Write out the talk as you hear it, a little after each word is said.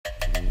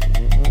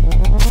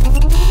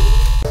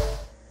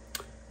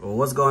Well,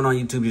 what's going on,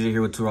 YouTube? You're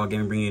here with Raw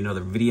Gaming, bringing you another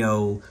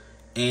video.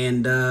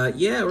 And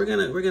yeah, we're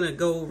gonna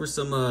go over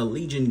some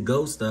Legion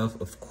Go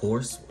stuff, of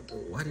course.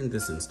 Why didn't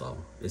this install?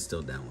 It's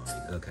still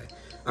downloading. Okay.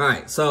 All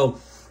right. So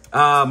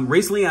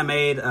recently I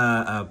made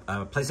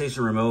a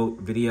PlayStation Remote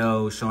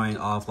video showing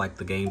off like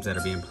the games that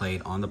are being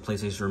played on the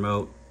PlayStation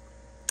Remote,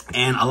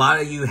 and a lot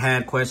of you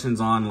had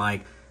questions on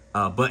like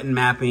button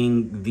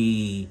mapping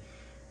the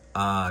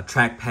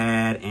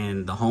trackpad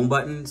and the home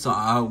button. So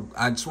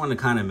I just want to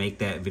kind of make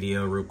that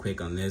video real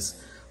quick on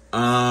this.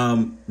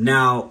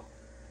 Now,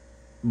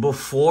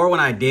 before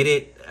when I did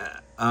it,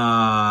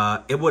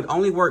 it would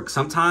only work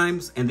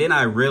sometimes, and then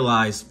I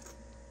realized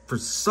for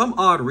some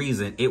odd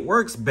reason it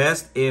works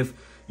best if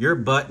your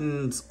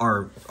buttons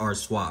are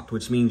swapped,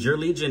 which means your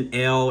Legion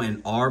L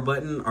and R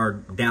button are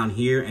down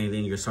here, and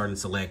then your Start and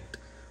Select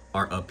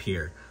are up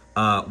here.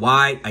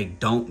 Why, I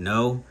don't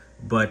know.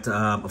 But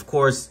of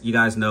course, you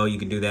guys know you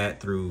can do that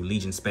through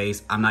Legion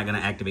Space. I'm not going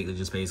to activate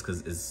Legion Space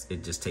because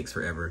it just takes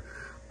forever.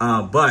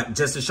 But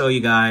just to show you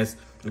guys,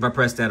 if I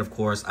press that, of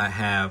course, I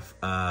have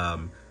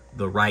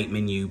the right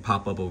menu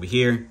pop up over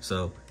here.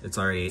 So it's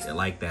already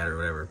like that or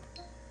whatever.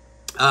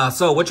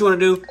 So what you want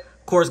to do,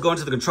 of course, go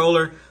into the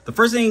controller. The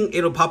first thing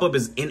it'll pop up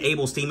is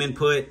Enable Steam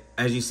Input.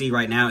 As you see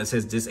right now, it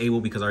says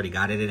Disable because I already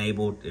got it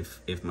enabled.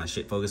 If my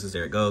shit focuses,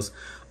 there it goes.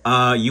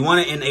 You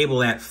want to enable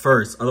that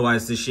first.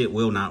 Otherwise, this shit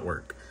will not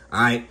work. All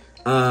right,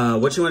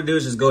 what you want to do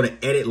is just go to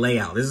Edit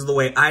Layout. This is the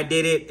way I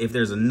did it. If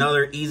there's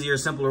another easier,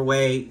 simpler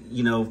way,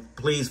 you know,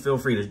 please feel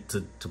free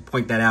to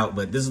point that out.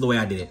 But this is the way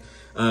I did it.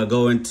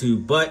 Go into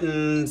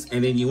Buttons,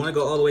 and then you want to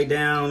go all the way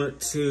down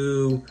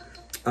to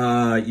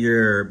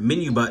your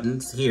menu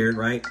buttons here,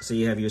 right? So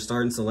you have your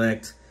Start and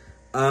Select.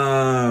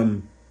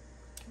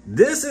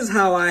 This is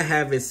how I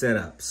have it set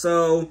up.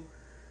 So,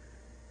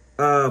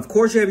 of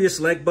course, you have your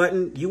select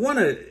button. You want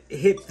to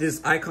hit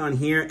this icon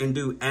here and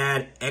do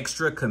add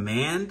extra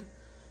command.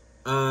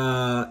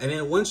 And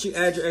then once you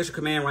add your extra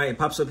command, right, it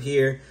pops up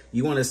here.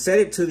 You want to set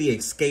it to the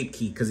escape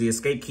key because the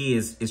escape key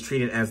is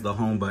treated as the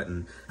home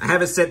button. I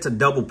have it set to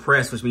double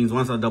press, which means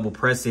once I double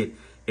press it,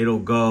 it'll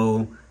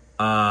go,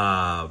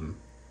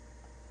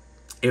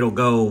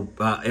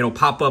 it'll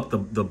pop up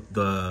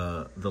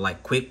the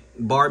like quick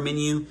bar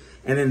menu.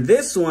 And then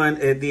this one,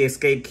 the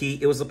escape key,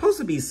 it was supposed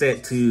to be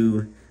set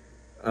to,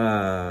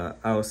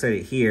 I'll set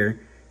it here.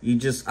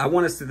 I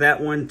want to set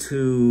that one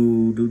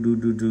to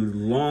do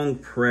long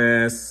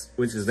press,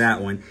 which is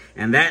that one.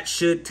 And that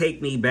should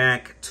take me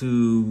back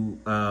to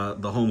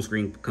the home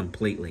screen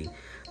completely.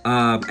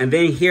 And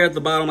then here at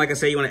the bottom, like I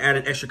said, you want to add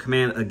an extra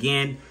command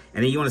again.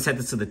 And then you want to set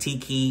this to the T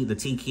key. The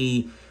T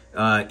key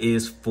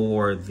is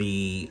for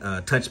the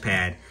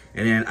touchpad.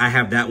 And then I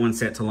have that one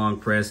set to long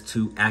press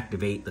to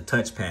activate the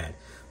touchpad.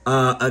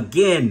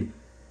 Again,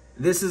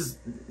 this is,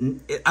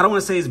 I don't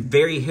want to say it's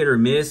very hit or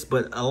miss,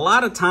 but a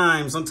lot of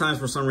times, sometimes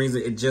for some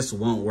reason, it just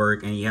won't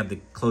work and you have to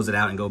close it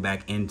out and go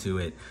back into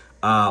it.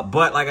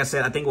 But like I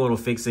said, I think what will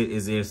fix it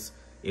is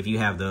if you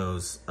have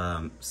those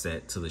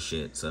set to the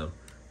shit. So,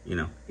 you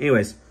know,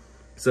 anyways,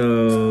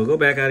 so go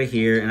back out of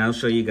here and I'll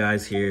show you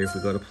guys here if we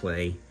go to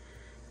play.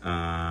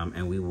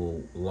 And we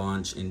will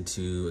launch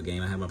into a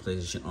game. I have my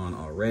PlayStation on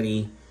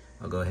already.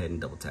 I'll go ahead and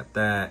double tap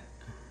that.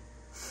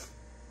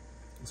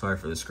 Sorry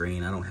for the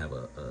screen. I don't have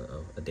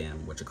a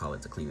damn to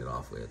clean it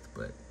off with,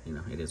 but you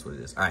know, it is what it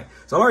is. All right,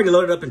 so I'm already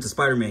loaded up into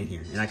Spider-Man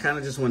here, and I kind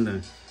of just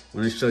want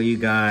to show you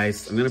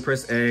guys. I'm gonna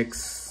press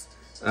X.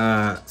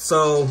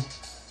 So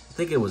I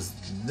think it was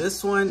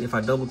this one. If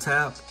I double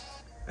tap,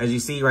 as you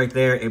see right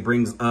there, it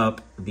brings up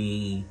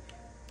the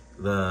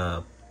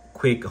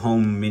quick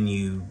home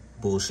menu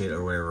bullshit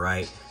or whatever,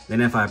 right?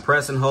 Then if I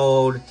press and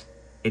hold,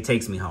 it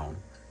takes me home.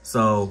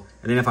 So,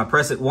 and then if I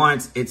press it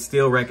once, it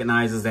still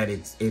recognizes that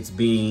it's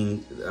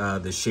being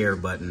the share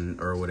button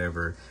or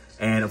whatever.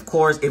 And of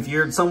course, if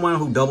you're someone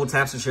who double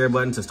taps the share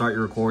button to start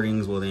your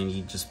recordings, well, then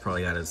you just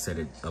probably got to set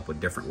it up a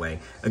different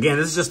way. Again,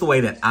 this is just the way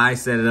that I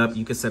set it up.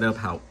 You can set it up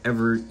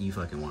however you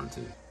fucking want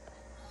to.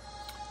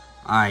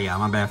 All right, yeah,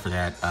 my bad for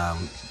that.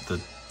 The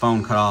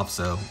phone cut off.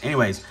 So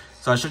anyways,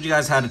 so I showed you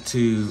guys how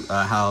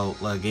how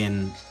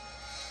again,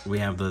 we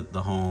have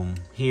the home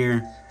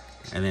here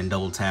and then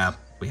double tap.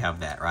 We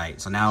have that,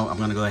 right? So now I'm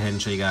gonna go ahead and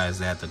show you guys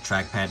that the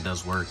trackpad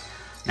does work.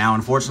 Now,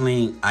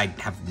 unfortunately, I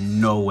have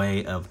no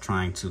way of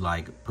trying to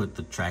like put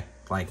the track,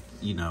 like,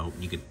 you know,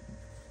 you could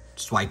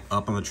swipe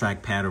up on the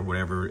trackpad or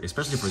whatever,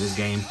 especially for this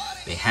game,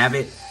 they have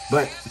it.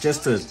 But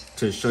just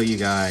to show you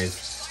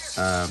guys,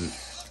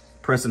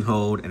 press and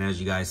hold, and as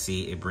you guys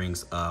see, it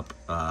brings up,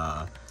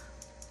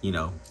 you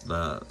know,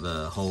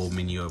 the whole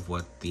menu of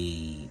what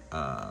the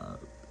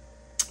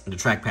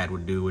trackpad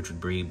would do, which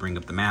would bring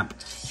up the map.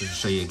 So to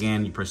show you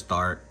again, you press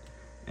start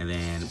and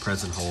then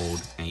press and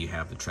hold and you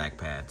have the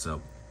trackpad.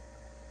 So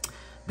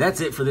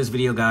that's it for this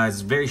video, guys.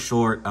 It's very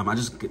short. I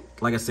just,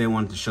 like I said,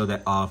 wanted to show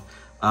that off.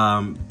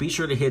 Be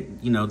sure to hit,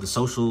 you know, the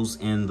socials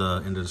in the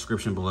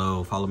description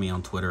below. Follow me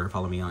on Twitter,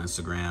 follow me on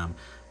Instagram.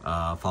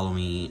 Follow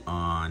me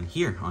on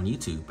here on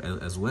YouTube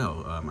as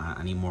well.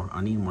 I need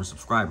more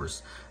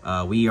subscribers.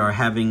 We are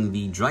having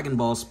the Dragon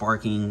Ball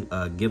Sparking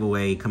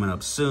giveaway coming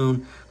up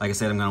soon. Like I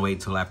said, I'm gonna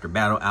wait till after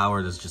Battle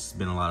Hour. There's just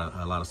been a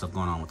lot of stuff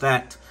going on with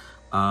that.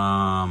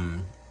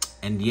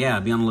 And yeah,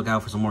 be on the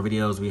lookout for some more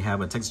videos. We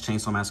have a Texas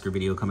Chainsaw Massacre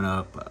video coming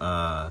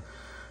up,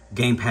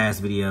 Game Pass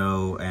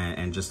video,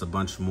 and just a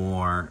bunch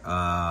more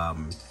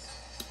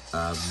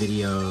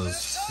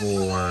videos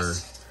for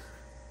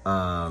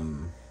What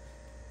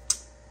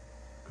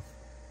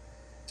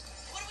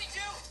do we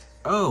do?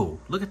 oh,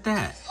 look at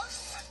that.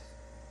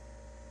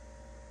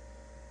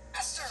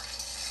 Esther,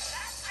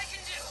 that I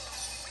can do.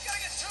 We gotta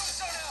get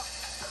Tombstone out.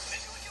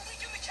 Maybe we can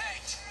weaken the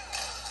cage.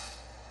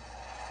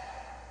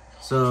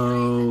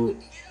 So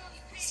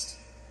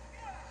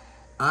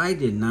I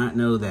did not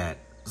know that.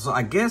 So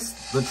I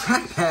guess the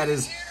trackpad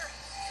is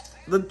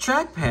the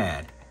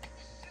trackpad.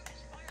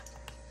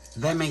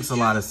 That makes a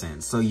lot of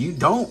sense. So you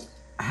don't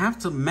have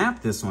to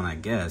map this one, I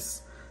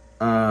guess.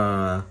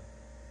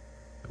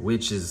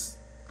 Which is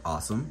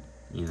awesome,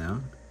 you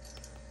know.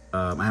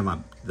 I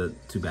have the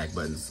two back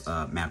buttons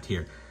mapped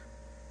here.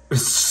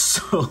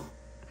 So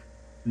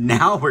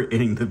now we're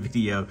ending the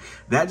video.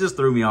 That just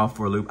threw me off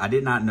for a loop. I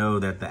did not know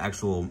that the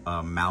actual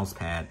mouse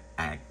pad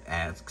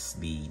acts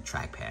the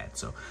trackpad.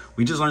 So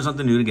we just learned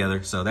something new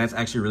together. So that's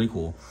actually really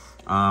cool.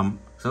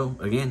 So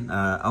again,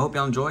 I hope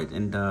y'all enjoyed,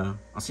 and I'll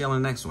see y'all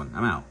in the next one.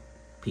 I'm out.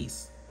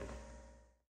 Peace.